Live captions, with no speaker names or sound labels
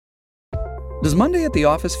Does Monday at the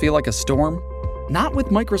office feel like a storm? Not with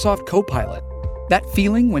Microsoft Copilot. That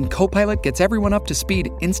feeling when Copilot gets everyone up to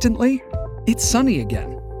speed instantly? It's sunny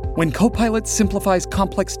again. When Copilot simplifies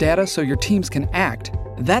complex data so your teams can act,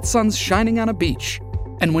 that sun's shining on a beach.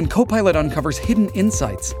 And when Copilot uncovers hidden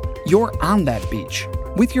insights, you're on that beach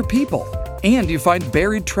with your people, and you find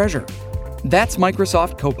buried treasure. That's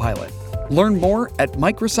Microsoft Copilot. Learn more at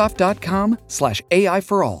Microsoft.com/AI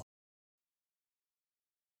for all.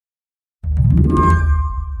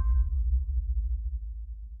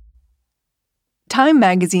 Time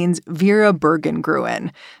Magazine's Vera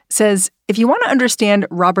Bergen-Gruen says if you want to understand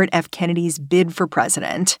Robert F. Kennedy's bid for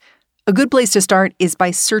president, a good place to start is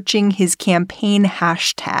by searching his campaign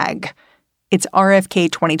hashtag. It's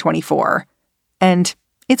RFK 2024. And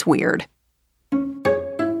it's weird.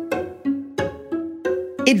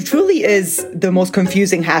 It truly is the most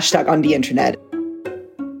confusing hashtag on the internet.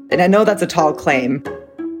 And I know that's a tall claim.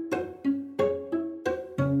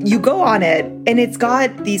 You go on it, and it's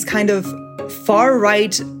got these kind of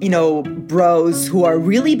far-right, bros who are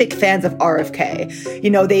really big fans of RFK.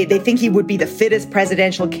 They think he would be the fittest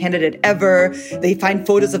presidential candidate ever. They find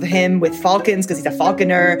photos of him with falcons because he's a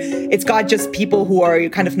falconer. It's got just people who are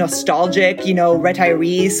kind of nostalgic,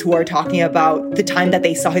 retirees who are talking about the time that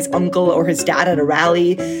they saw his uncle or his dad at a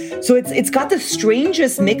rally. So it's got the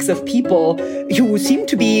strangest mix of people who seem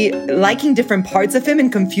to be liking different parts of him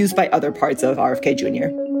and confused by other parts of RFK Jr.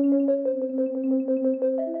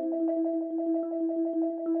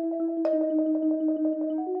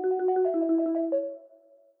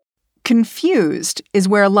 Confused is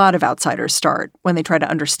where a lot of outsiders start when they try to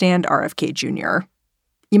understand RFK Jr.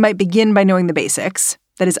 You might begin by knowing the basics,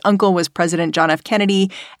 that his uncle was President John F.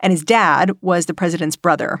 Kennedy and his dad was the president's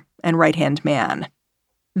brother and right-hand man.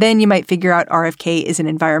 Then you might figure out RFK is an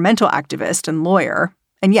environmental activist and lawyer,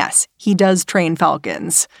 and yes, he does train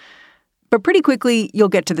falcons. But pretty quickly, you'll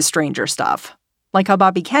get to the stranger stuff, like how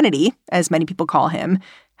Bobby Kennedy, as many people call him,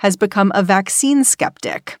 has become a vaccine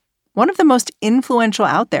skeptic. One of the most influential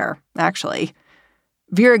out there, actually.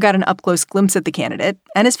 Vera got an up-close glimpse at the candidate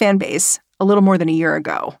and his fan base a little more than a year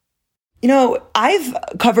ago. I've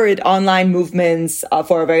covered online movements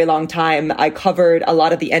for a very long time. I covered a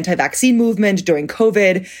lot of the anti-vaccine movement during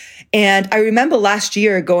COVID. And I remember last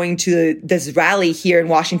year going to this rally here in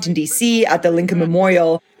Washington, D.C. at the Lincoln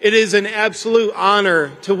Memorial. It is an absolute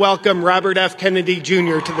honor to welcome Robert F. Kennedy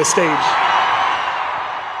Jr. to the stage.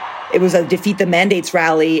 It was a Defeat the Mandates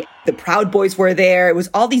rally. The Proud Boys were there. It was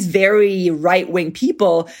all these very right-wing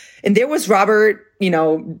people. And there was Robert,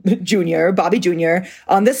 Jr., Bobby Jr.,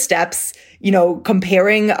 on the steps,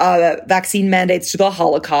 comparing vaccine mandates to the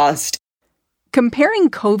Holocaust. Comparing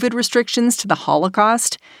COVID restrictions to the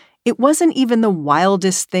Holocaust, it wasn't even the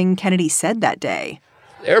wildest thing Kennedy said that day.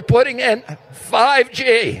 They're putting in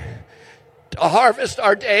 5G to harvest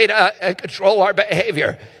our data and control our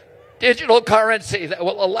behavior. Digital currency that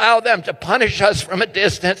will allow them to punish us from a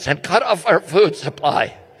distance and cut off our food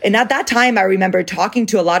supply. And at that time, I remember talking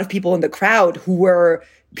to a lot of people in the crowd who were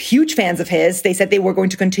huge fans of his. They said they were going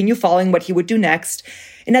to continue following what he would do next.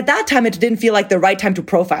 And at that time, it didn't feel like the right time to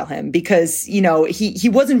profile him because, he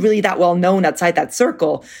wasn't really that well known outside that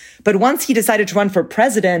circle. But once he decided to run for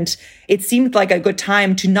president, it seemed like a good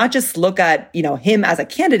time to not just look at, him as a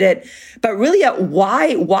candidate, but really at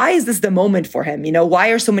why is this the moment for him? Why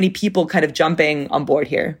are so many people kind of jumping on board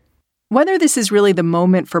here? Whether this is really the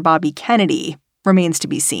moment for Bobby Kennedy remains to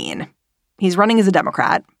be seen. He's running as a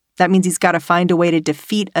Democrat. That means he's got to find a way to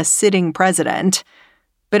defeat a sitting president.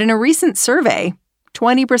 But in a recent survey,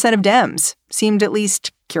 20% of Dems seemed at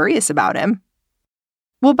least curious about him.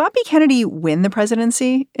 Will Bobby Kennedy win the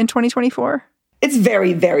presidency in 2024? It's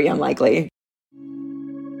very, very unlikely.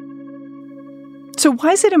 So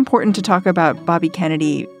why is it important to talk about Bobby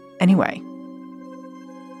Kennedy anyway?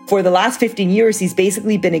 For the last 15 years, he's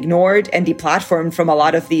basically been ignored and deplatformed from a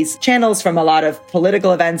lot of these channels, from a lot of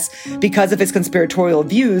political events because of his conspiratorial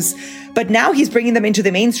views. But now he's bringing them into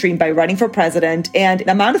the mainstream by running for president. And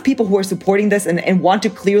the amount of people who are supporting this and want to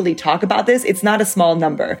clearly talk about this, it's not a small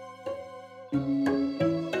number.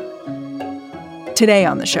 Today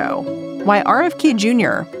on the show, why RFK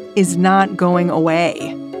Jr. is not going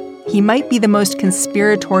away. He might be the most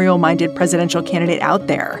conspiratorial-minded presidential candidate out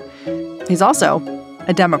there. He's also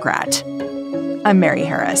a Democrat. I'm Mary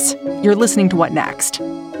Harris. You're listening to What Next?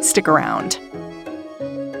 Stick around.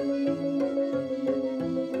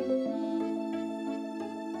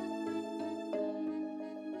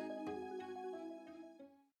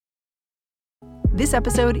 This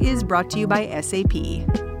episode is brought to you by SAP.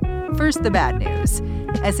 First, the bad news.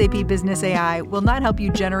 SAP Business AI will not help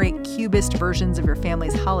you generate cubist versions of your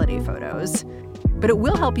family's holiday photos. but it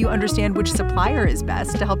will help you understand which supplier is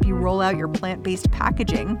best to help you roll out your plant-based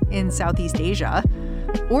packaging in Southeast Asia,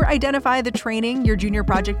 or identify the training your junior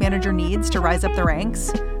project manager needs to rise up the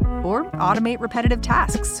ranks, or automate repetitive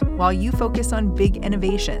tasks while you focus on big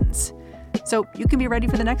innovations. So you can be ready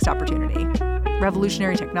for the next opportunity.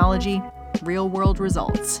 Revolutionary technology, real-world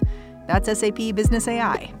results. That's SAP Business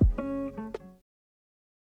AI.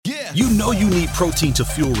 You know you need protein to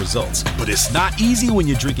fuel results, but it's not easy when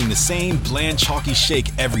you're drinking the same bland, chalky shake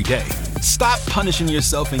every day. Stop punishing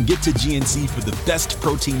yourself and get to GNC for the best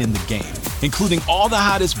protein in the game, including all the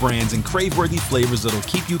hottest brands and crave-worthy flavors that'll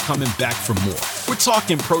keep you coming back for more. We're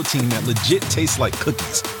talking protein that legit tastes like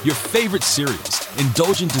cookies, your favorite cereals,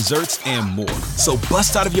 indulgent desserts, and more. So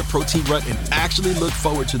bust out of your protein rut and actually look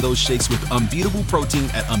forward to those shakes with unbeatable protein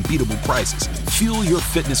at unbeatable prices. Fuel your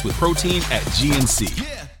fitness with protein at GNC.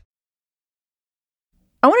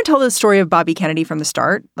 I want to tell the story of Bobby Kennedy from the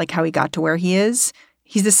start, like how he got to where he is.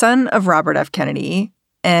 He's the son of Robert F. Kennedy,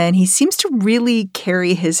 and he seems to really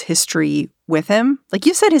carry his history with him. Like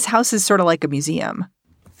you said, his house is sort of like a museum.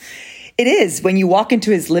 It is. When you walk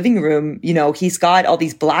into his living room, he's got all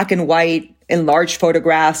these black and white enlarged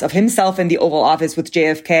photographs of himself in the Oval Office with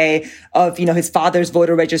JFK, of, his father's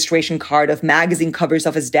voter registration card, of magazine covers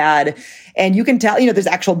of his dad. And you can tell, there's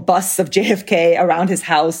actual busts of JFK around his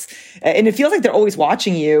house. And it feels like they're always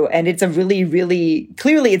watching you. And it's a really, really,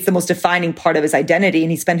 clearly it's the most defining part of his identity.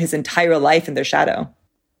 And he spent his entire life in their shadow.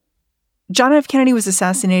 John F. Kennedy was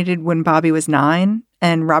assassinated when Bobby was 9,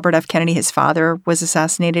 and Robert F. Kennedy, his father, was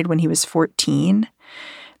assassinated when he was 14.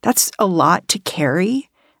 That's a lot to carry.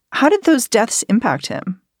 How did those deaths impact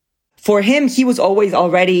him? For him, he was always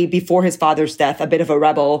already, before his father's death, a bit of a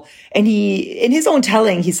rebel. And in his own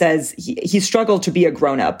telling, he says he struggled to be a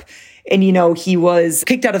grown-up. And, he was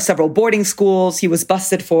kicked out of several boarding schools. He was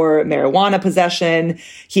busted for marijuana possession.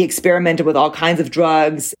 He experimented with all kinds of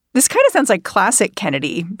drugs. This kind of sounds like classic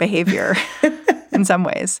Kennedy behavior in some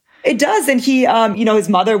ways. It does. And he, his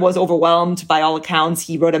mother was overwhelmed by all accounts.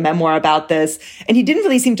 He wrote a memoir about this, and he didn't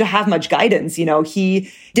really seem to have much guidance.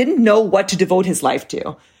 He didn't know what to devote his life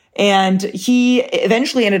to. And he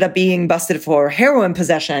eventually ended up being busted for heroin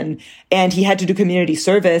possession, and he had to do community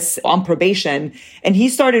service on probation. And he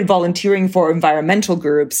started volunteering for environmental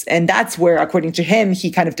groups. And that's where, according to him,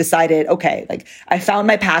 he kind of decided, okay, I found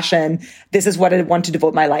my passion. This is what I want to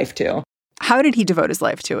devote my life to. How did he devote his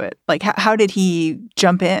life to it? How did he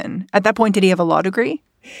jump in? At that point, did he have a law degree?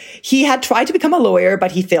 He had tried to become a lawyer,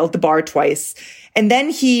 but he failed the bar twice. And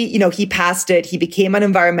then he passed it. He became an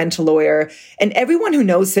environmental lawyer. And everyone who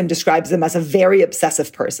knows him describes him as a very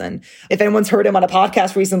obsessive person. If anyone's heard him on a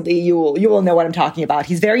podcast recently, you will know what I'm talking about.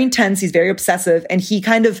 He's very intense. He's very obsessive. And he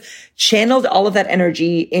kind of channeled all of that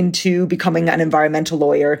energy into becoming an environmental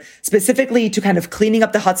lawyer, specifically to kind of cleaning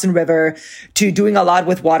up the Hudson River, to doing a lot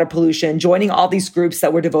with water pollution, joining all these groups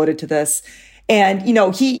that were devoted to this. And,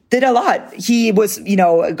 he did a lot. He was,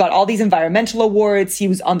 got all these environmental awards. He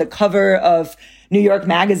was on the cover of New York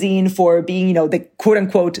Magazine for being, the quote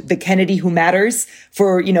unquote, the Kennedy who matters,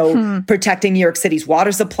 for, protecting New York City's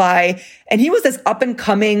water supply. And he was this up and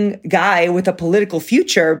coming guy with a political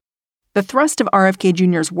future. The thrust of RFK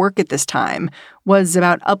Jr.'s work at this time was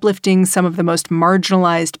about uplifting some of the most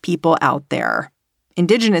marginalized people out there.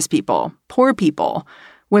 Indigenous people, poor people,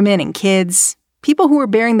 women and kids, people who were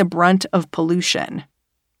bearing the brunt of pollution.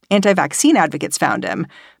 Anti-vaccine advocates found him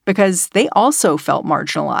because they also felt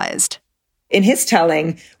marginalized. In his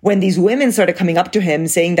telling, when these women started coming up to him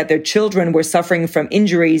saying that their children were suffering from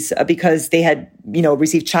injuries because they had,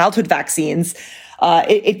 received childhood vaccines,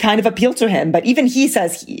 it kind of appealed to him. But even he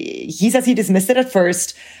says he dismissed it at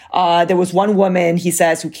first. There was one woman, he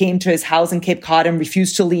says, who came to his house in Cape Cod and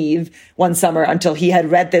refused to leave one summer until he had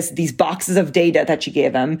read these boxes of data that she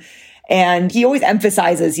gave him. And he always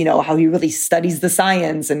emphasizes, how he really studies the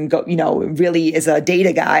science and really is a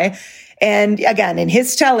data guy. And again, in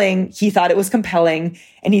his telling, he thought it was compelling,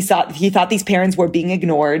 and he thought these parents were being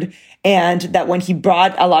ignored, and that when he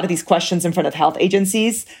brought a lot of these questions in front of health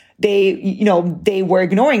agencies, they were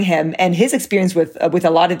ignoring him. And his experience with a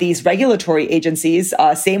lot of these regulatory agencies,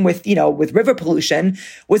 same with river pollution,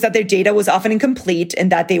 was that their data was often incomplete,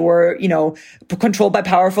 and that they were, controlled by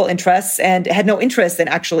powerful interests and had no interest in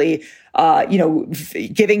actually,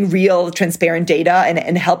 giving real transparent data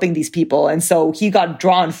and helping these people. And so he got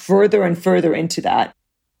drawn further and further into that.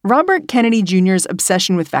 Robert Kennedy Jr.'s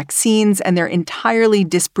obsession with vaccines and their entirely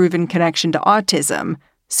disproven connection to autism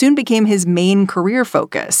soon became his main career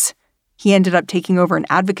focus. He ended up taking over an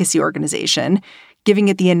advocacy organization, giving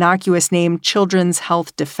it the innocuous name Children's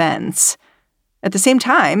Health Defense. At the same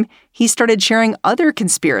time, he started sharing other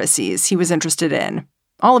conspiracies he was interested in,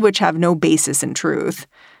 all of which have no basis in truth,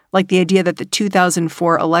 like the idea that the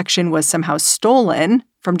 2004 election was somehow stolen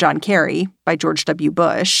from John Kerry by George W.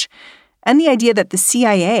 Bush, and the idea that the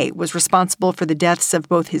CIA was responsible for the deaths of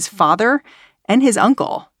both his father and his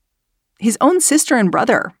uncle. His own sister and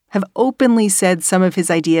brother have openly said some of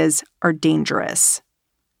his ideas are dangerous.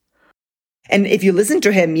 And if you listen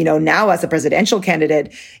to him, now as a presidential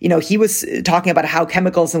candidate, he was talking about how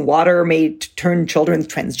chemicals in water may turn children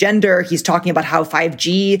transgender. He's talking about how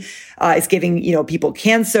 5G is giving, people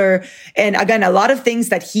cancer. And again, a lot of things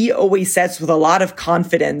that he always says with a lot of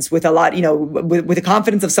confidence, with a lot, with the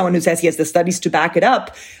confidence of someone who says he has the studies to back it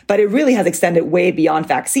up. But it really has extended way beyond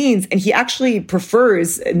vaccines. And he actually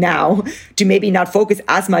prefers now to maybe not focus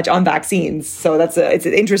as much on vaccines. So it's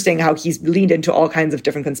interesting how he's leaned into all kinds of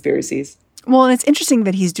different conspiracies. Well, and it's interesting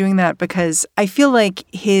that he's doing that because I feel like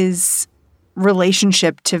his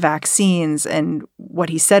relationship to vaccines and what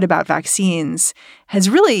he said about vaccines has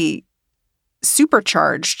really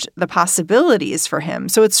supercharged the possibilities for him.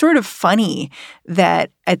 So it's sort of funny that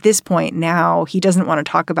at this point now he doesn't want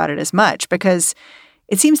to talk about it as much, because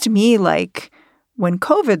it seems to me like when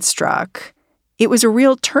COVID struck, it was a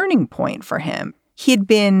real turning point for him. He had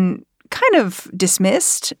been kind of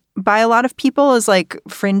dismissed by a lot of people as like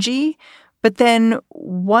fringy. But then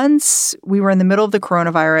once we were in the middle of the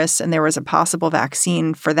coronavirus and there was a possible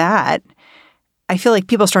vaccine for that, I feel like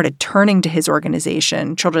people started turning to his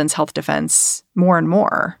organization, Children's Health Defense, more and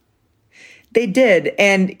more. They did.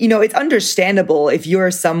 And, it's understandable if you're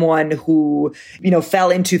someone who, fell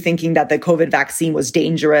into thinking that the COVID vaccine was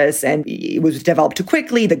dangerous and it was developed too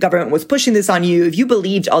quickly, the government was pushing this on you. If you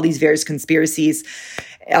believed all these various conspiracies,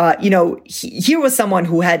 here was someone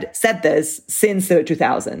who had said this since the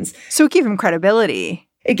 2000s. So it gave him credibility.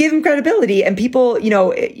 It gave him credibility. And people,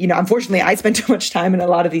 unfortunately, I spent too much time in a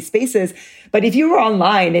lot of these spaces. But if you were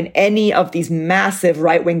online in any of these massive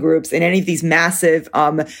right-wing groups, in any of these massive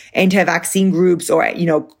anti-vaccine groups or,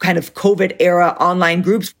 kind of COVID era online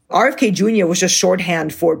groups, RFK Jr. was just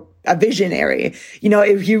shorthand for a visionary.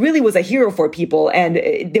 He really was a hero for people. And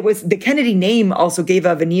the Kennedy name also gave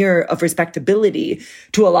a veneer of respectability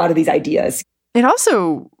to a lot of these ideas. It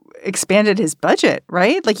also expanded his budget,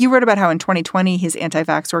 right? Like you wrote about how in 2020, his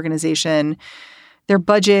anti-vax organization, their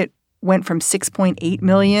budget went from $6.8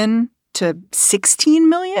 million to $16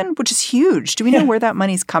 million, which is huge. Do we know where that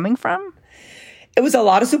money's coming from? It was a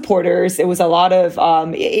lot of supporters. It was a lot of,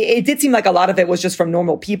 it did seem like a lot of it was just from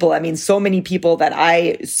normal people. I mean, so many people that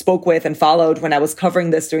I spoke with and followed when I was covering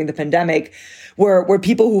this during the pandemic were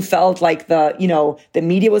people who felt like the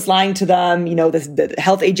media was lying to them. The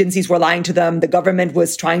health agencies were lying to them. The government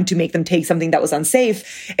was trying to make them take something that was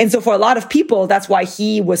unsafe. And so for a lot of people, that's why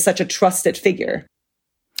he was such a trusted figure.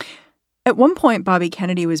 At one point, Bobby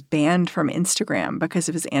Kennedy was banned from Instagram because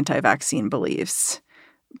of his anti-vaccine beliefs.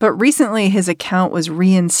 But recently, his account was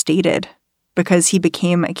reinstated because he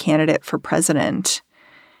became a candidate for president.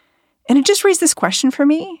 And it just raised this question for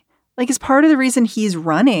me. Like, is part of the reason he's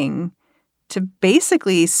running to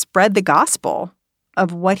basically spread the gospel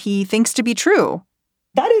of what he thinks to be true?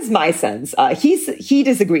 That is my sense. He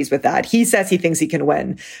disagrees with that. He says he thinks he can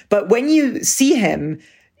win. But when you see him,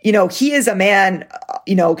 he is a man,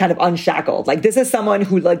 kind of unshackled. Like, this is someone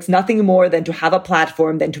who likes nothing more than to have a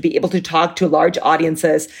platform, than to be able to talk to large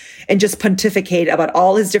audiences and just pontificate about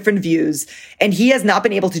all his different views. And he has not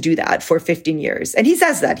been able to do that for 15 years. And he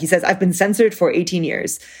says that. He says, I've been censored for 18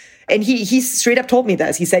 years. And he straight up told me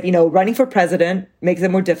this. He said, running for president makes it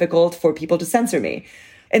more difficult for people to censor me.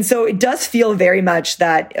 And so it does feel very much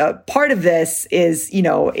that part of this is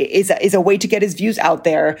a way to get his views out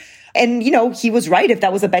there. And, he was right if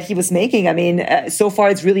that was a bet he was making. I mean, so far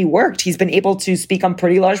it's really worked. He's been able to speak on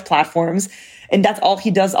pretty large platforms. And that's all he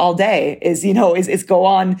does all day is go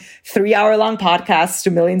on 3-hour-long podcasts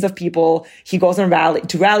to millions of people. He goes on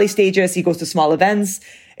rally stages. He goes to small events.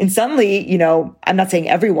 And suddenly, I'm not saying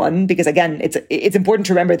everyone, because again, it's important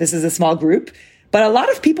to remember this is a small group. But a lot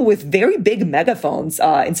of people with very big megaphones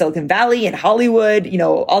in Silicon Valley and Hollywood,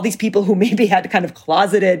 all these people who maybe had kind of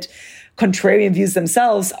closeted contrarian views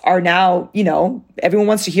themselves are now, everyone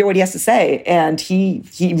wants to hear what he has to say. And he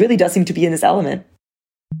really does seem to be in his element.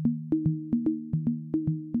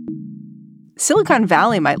 Silicon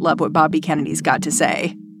Valley might love what Bobby Kennedy's got to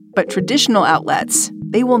say, but traditional outlets,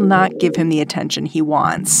 they will not give him the attention he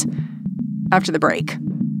wants. After the break,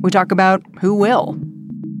 we talk about who will.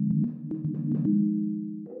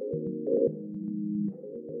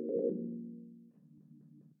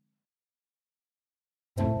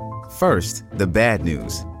 First, the bad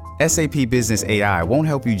news. SAP Business AI won't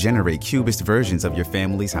help you generate cubist versions of your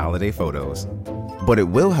family's holiday photos. But it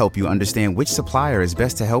will help you understand which supplier is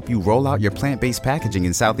best to help you roll out your plant-based packaging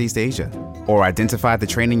in Southeast Asia, or identify the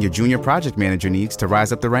training your junior project manager needs to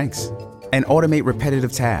rise up the ranks, and automate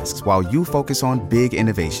repetitive tasks while you focus on big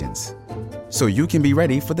innovations, so you can be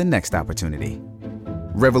ready for the next opportunity.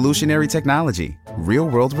 Revolutionary technology,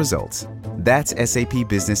 real-world results. That's SAP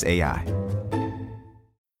Business AI.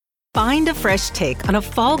 Find a fresh take on a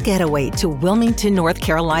fall getaway to Wilmington, North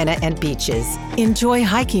Carolina and beaches. Enjoy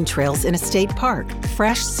hiking trails in a state park,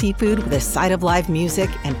 fresh seafood with a side of live music,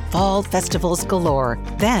 and fall festivals galore.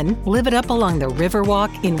 Then live it up along the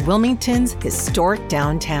Riverwalk in Wilmington's historic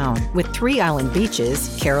downtown. With 3 island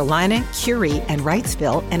beaches, Carolina, Curie, and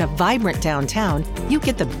Wrightsville, and a vibrant downtown, you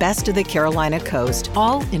get the best of the Carolina coast,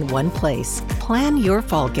 all in one place. Plan your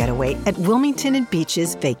fall getaway at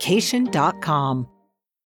WilmingtonandBeachesVacation.com.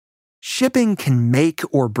 Shipping can make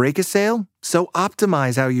or break a sale, so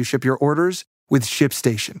optimize how you ship your orders with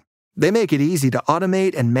ShipStation. They make it easy to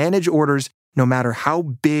automate and manage orders no matter how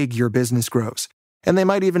big your business grows. And they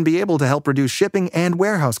might even be able to help reduce shipping and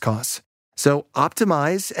warehouse costs. So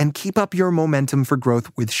optimize and keep up your momentum for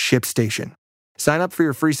growth with ShipStation. Sign up for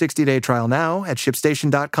your free 60-day trial now at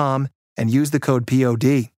ShipStation.com and use the code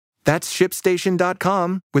POD. That's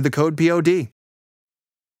ShipStation.com with the code POD.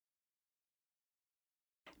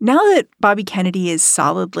 Now that Bobby Kennedy is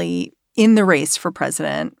solidly in the race for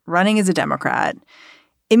president, running as a Democrat,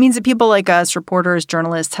 it means that people like us, reporters,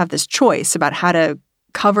 journalists, have this choice about how to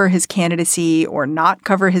cover his candidacy or not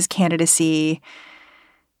cover his candidacy.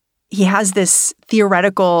 He has this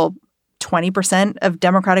theoretical 20% of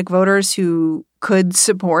Democratic voters who could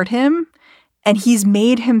support him, and he's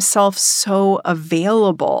made himself so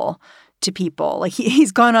available to people. Like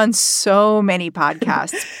he's gone on so many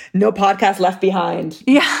podcasts. No podcast left behind.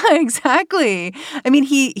 Yeah, exactly. I mean,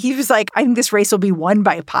 he was like, I think this race will be won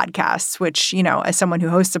by podcasts, which, you know, as someone who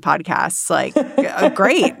hosts a podcast, like,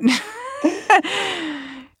 great.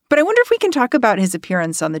 But I wonder if we can talk about his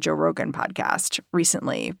appearance on the Joe Rogan podcast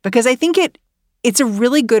recently, because I think it's a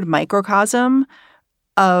really good microcosm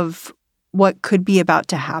of what could be about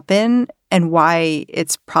to happen and why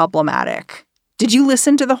it's problematic. Did you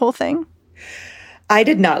listen to the whole thing? I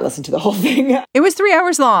did not listen to the whole thing. It was 3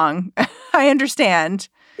 hours long. I understand.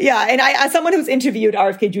 Yeah, and I, as someone who's interviewed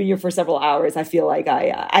RFK Jr. for several hours, I feel like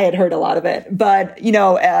I had heard a lot of it. But, you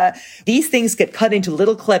know, these things get cut into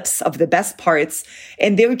little clips of the best parts.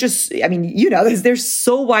 And they're just, I mean, you know, they're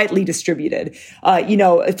so widely distributed. You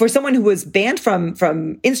know, for someone who was banned from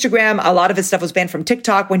Instagram, a lot of his stuff was banned from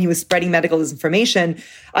TikTok when he was spreading medical disinformation.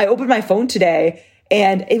 I opened my phone today,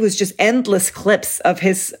 and it was just endless clips of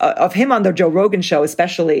him on the Joe Rogan show,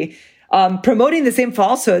 especially promoting the same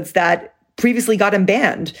falsehoods that previously got him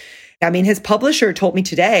banned. I mean, his publisher told me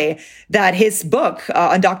today that his book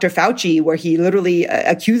on Dr. Fauci, where he literally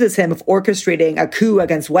accuses him of orchestrating a coup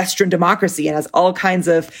against Western democracy and has all kinds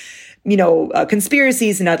of, you know,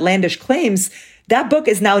 conspiracies and outlandish claims, that book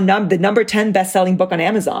is now the number 10 best-selling book on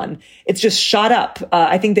Amazon. It's just shot up.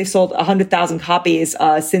 I think they've sold 100,000 copies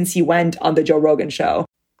since he went on the Joe Rogan show.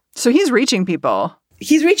 So he's reaching people.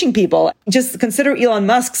 He's reaching people. Just consider Elon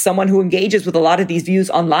Musk someone who engages with a lot of these views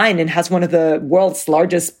online and has one of the world's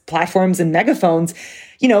largest platforms and megaphones.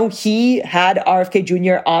 You know, he had RFK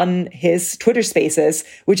Jr. on his Twitter Spaces,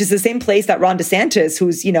 which is the same place that Ron DeSantis,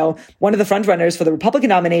 who's, you know, one of the frontrunners for the Republican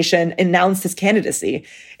nomination, announced his candidacy.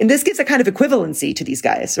 And this gives a kind of equivalency to these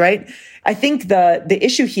guys, right? I think the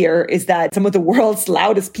issue here is that some of the world's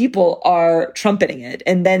loudest people are trumpeting it.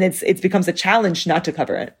 And then it becomes a challenge not to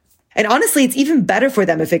cover it. And honestly, it's even better for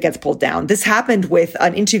them if it gets pulled down. This happened with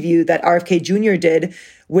an interview that RFK Jr. did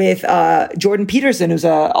with Jordan Peterson, who's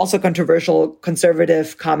also a controversial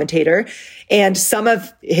conservative commentator. And some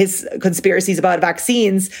of his conspiracies about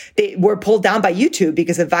vaccines, they were pulled down by YouTube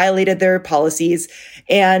because it violated their policies.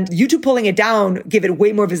 And YouTube pulling it down gave it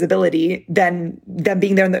way more visibility than them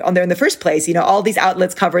being there in the first place. You know, all these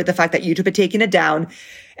outlets covered the fact that YouTube had taken it down.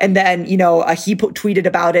 And then, you know, he tweeted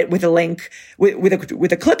about it with a link, with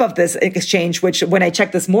a clip of this exchange, which when I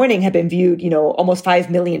checked this morning had been viewed, you know, almost 5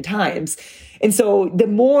 million times. And so the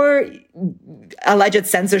more alleged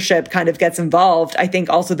censorship kind of gets involved, I think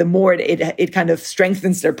also the more it kind of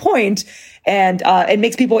strengthens their point, and it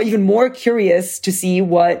makes people even more curious to see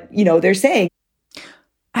what, you know, they're saying.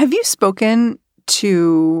 Have you spoken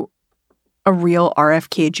to a real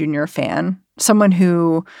RFK Jr. fan? Someone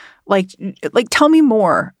who like tell me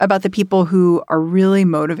more about the people who are really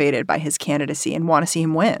motivated by his candidacy and want to see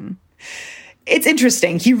him win. It's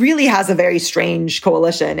interesting. He really has a very strange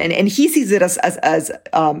coalition, and he sees it as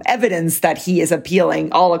evidence that he is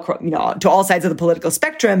appealing all across, to all sides of the political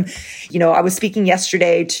spectrum. I was speaking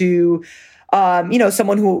yesterday to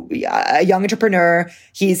someone a young entrepreneur.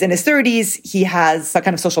 He's in his 30s. He has a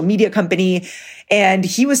kind of social media company. And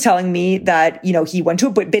he was telling me that, he went to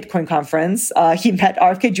a Bitcoin conference. He met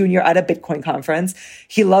RFK Jr. at a Bitcoin conference.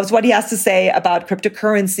 He loves what he has to say about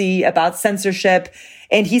cryptocurrency, about censorship.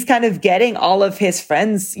 And he's kind of getting all of his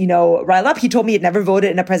friends, riled up. He told me he'd never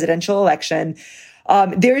voted in a presidential election.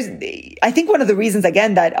 I think one of the reasons,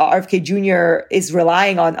 again, that RFK Jr. is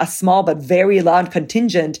relying on a small but very loud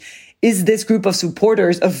contingent is this group of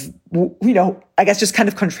supporters of, I guess just kind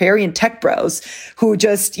of contrarian tech bros who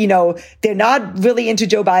just, they're not really into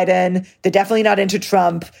Joe Biden. They're definitely not into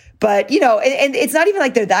Trump. But, and it's not even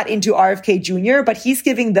like they're that into RFK Jr., but he's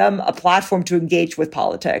giving them a platform to engage with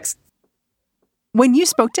politics. When you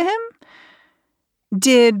spoke to him,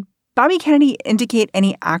 did Bobby Kennedy indicate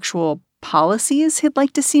any actual policies he'd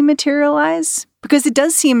like to see materialize? Because it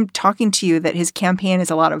does seem, talking to you, that his campaign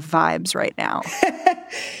is a lot of vibes right now.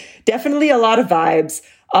 Definitely a lot of vibes.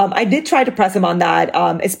 I did try to press him on that,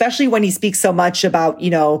 especially when he speaks so much about,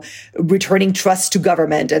 returning trust to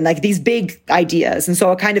government and like these big ideas. And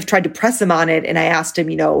so I kind of tried to press him on it. And I asked him,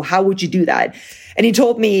 how would you do that? And he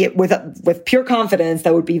told me with pure confidence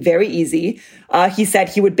that would be very easy. He said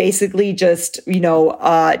he would basically just,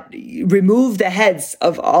 remove the heads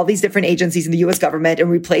of all these different agencies in the U.S. government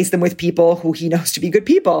and replace them with people who he knows to be good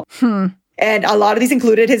people. And a lot of these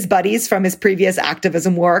included his buddies from his previous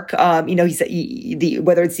activism work. He said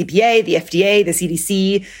whether it's CPA, the FDA, the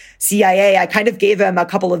CDC, CIA. I kind of gave him a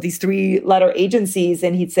couple of these 3-letter agencies,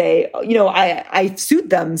 and he'd say, I sued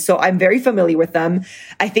them, so I'm very familiar with them.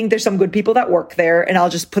 I think there's some good people that work there, and I'll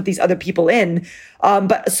just put these other people in.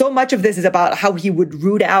 But so much of this is about how he would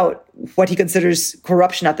root out what he considers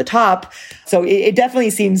corruption at the top. So it definitely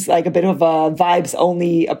seems like a bit of a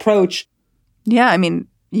vibes-only approach. Yeah, I mean,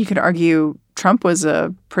 you could argue Trump was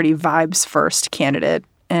a pretty vibes-first candidate,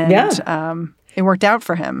 and it worked out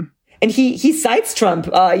for him. And he cites Trump.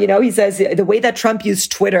 He says the way that Trump used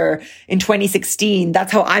Twitter in 2016,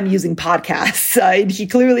 that's how I'm using podcasts. And he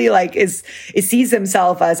clearly sees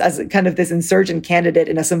himself as kind of this insurgent candidate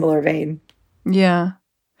in a similar vein. Yeah.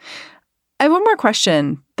 I have one more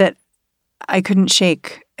question that I couldn't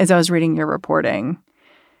shake as I was reading your reporting.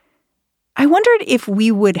 I wondered if we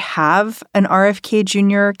would have an RFK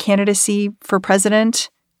Jr. candidacy for president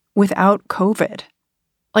without COVID.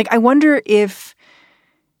 I wonder if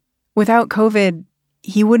without COVID,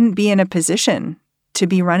 he wouldn't be in a position to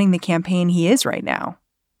be running the campaign he is right now.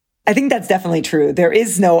 I think that's definitely true. There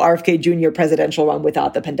is no RFK Jr. presidential run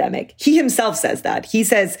without the pandemic. He himself says that. He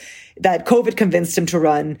says that COVID convinced him to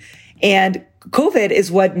run. And COVID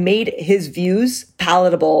is what made his views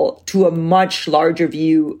palatable to a much larger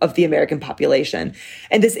view of the American population.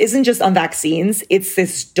 And this isn't just on vaccines. It's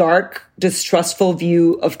this dark, distrustful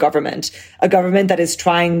view of government, a government that is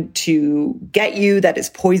trying to get you, that is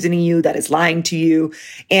poisoning you, that is lying to you.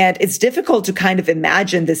 And it's difficult to kind of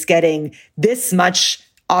imagine this getting this much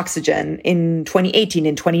oxygen in 2018,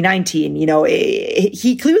 in 2019.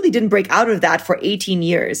 He clearly didn't break out of that for 18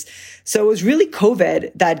 years. So it was really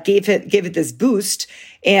COVID that gave it this boost.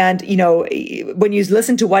 And, when you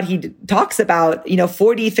listen to what he talks about,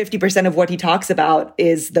 40-50% of what he talks about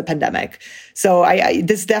is the pandemic. So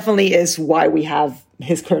this definitely is why we have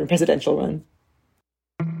his current presidential run.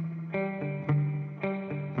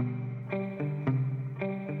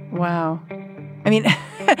 Wow. I mean,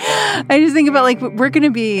 I just think about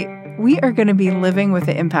we are going to be living with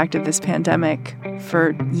the impact of this pandemic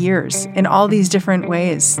for years in all these different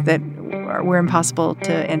ways that were impossible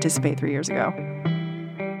to anticipate 3 years ago.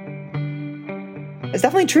 It's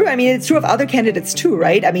definitely true. I mean, it's true of other candidates too,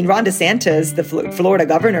 right? I mean, Ron DeSantis, the Florida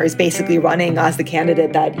governor, is basically running as the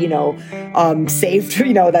candidate that, saved,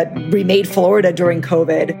 that remade Florida during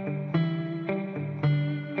COVID.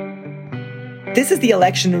 This is the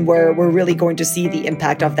election where we're really going to see the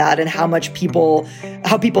impact of that and how people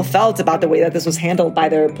felt about the way that this was handled by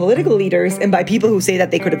their political leaders and by people who say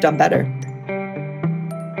that they could have done better.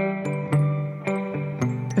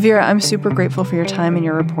 Vera, I'm super grateful for your time and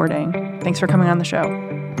your reporting. Thanks for coming on the show.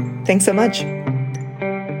 Thanks so much.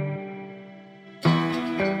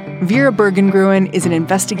 Vera Bergengruen is an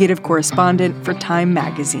investigative correspondent for Time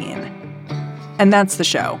magazine. And that's the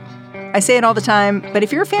show. I say it all the time, but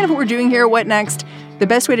if you're a fan of what we're doing here at What Next, the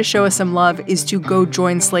best way to show us some love is to go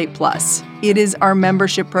join Slate Plus. It is our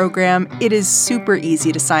membership program. It is super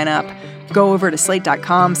easy to sign up. Go over to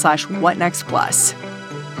slate.com/whatnextplus.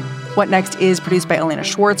 What Next is produced by Elena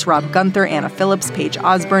Schwartz, Rob Gunther, Anna Phillips, Paige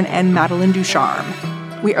Osborne, and Madeline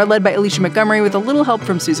Ducharme. We are led by Alicia Montgomery with a little help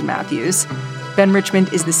from Susan Matthews. Ben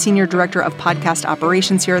Richmond is the Senior Director of Podcast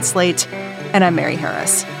Operations here at Slate. And I'm Mary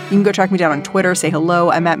Harris. You can go track me down on Twitter, say hello.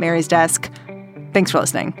 I'm at Mary's Desk. Thanks for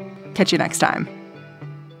listening. Catch you next time.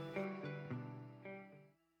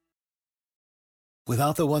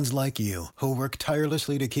 Without the ones like you, who work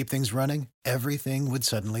tirelessly to keep things running, everything would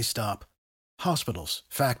suddenly stop. Hospitals,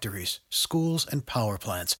 factories, schools, and power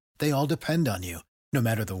plants, they all depend on you. No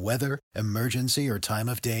matter the weather, emergency, or time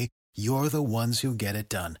of day, you're the ones who get it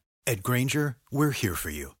done. At Grainger, we're here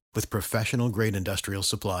for you with professional-grade industrial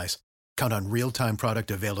supplies. Count on real-time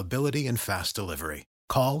product availability and fast delivery.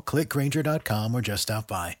 Call, click Grainger.com, or just stop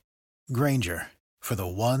by. Grainger, for the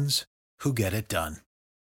ones who get it done.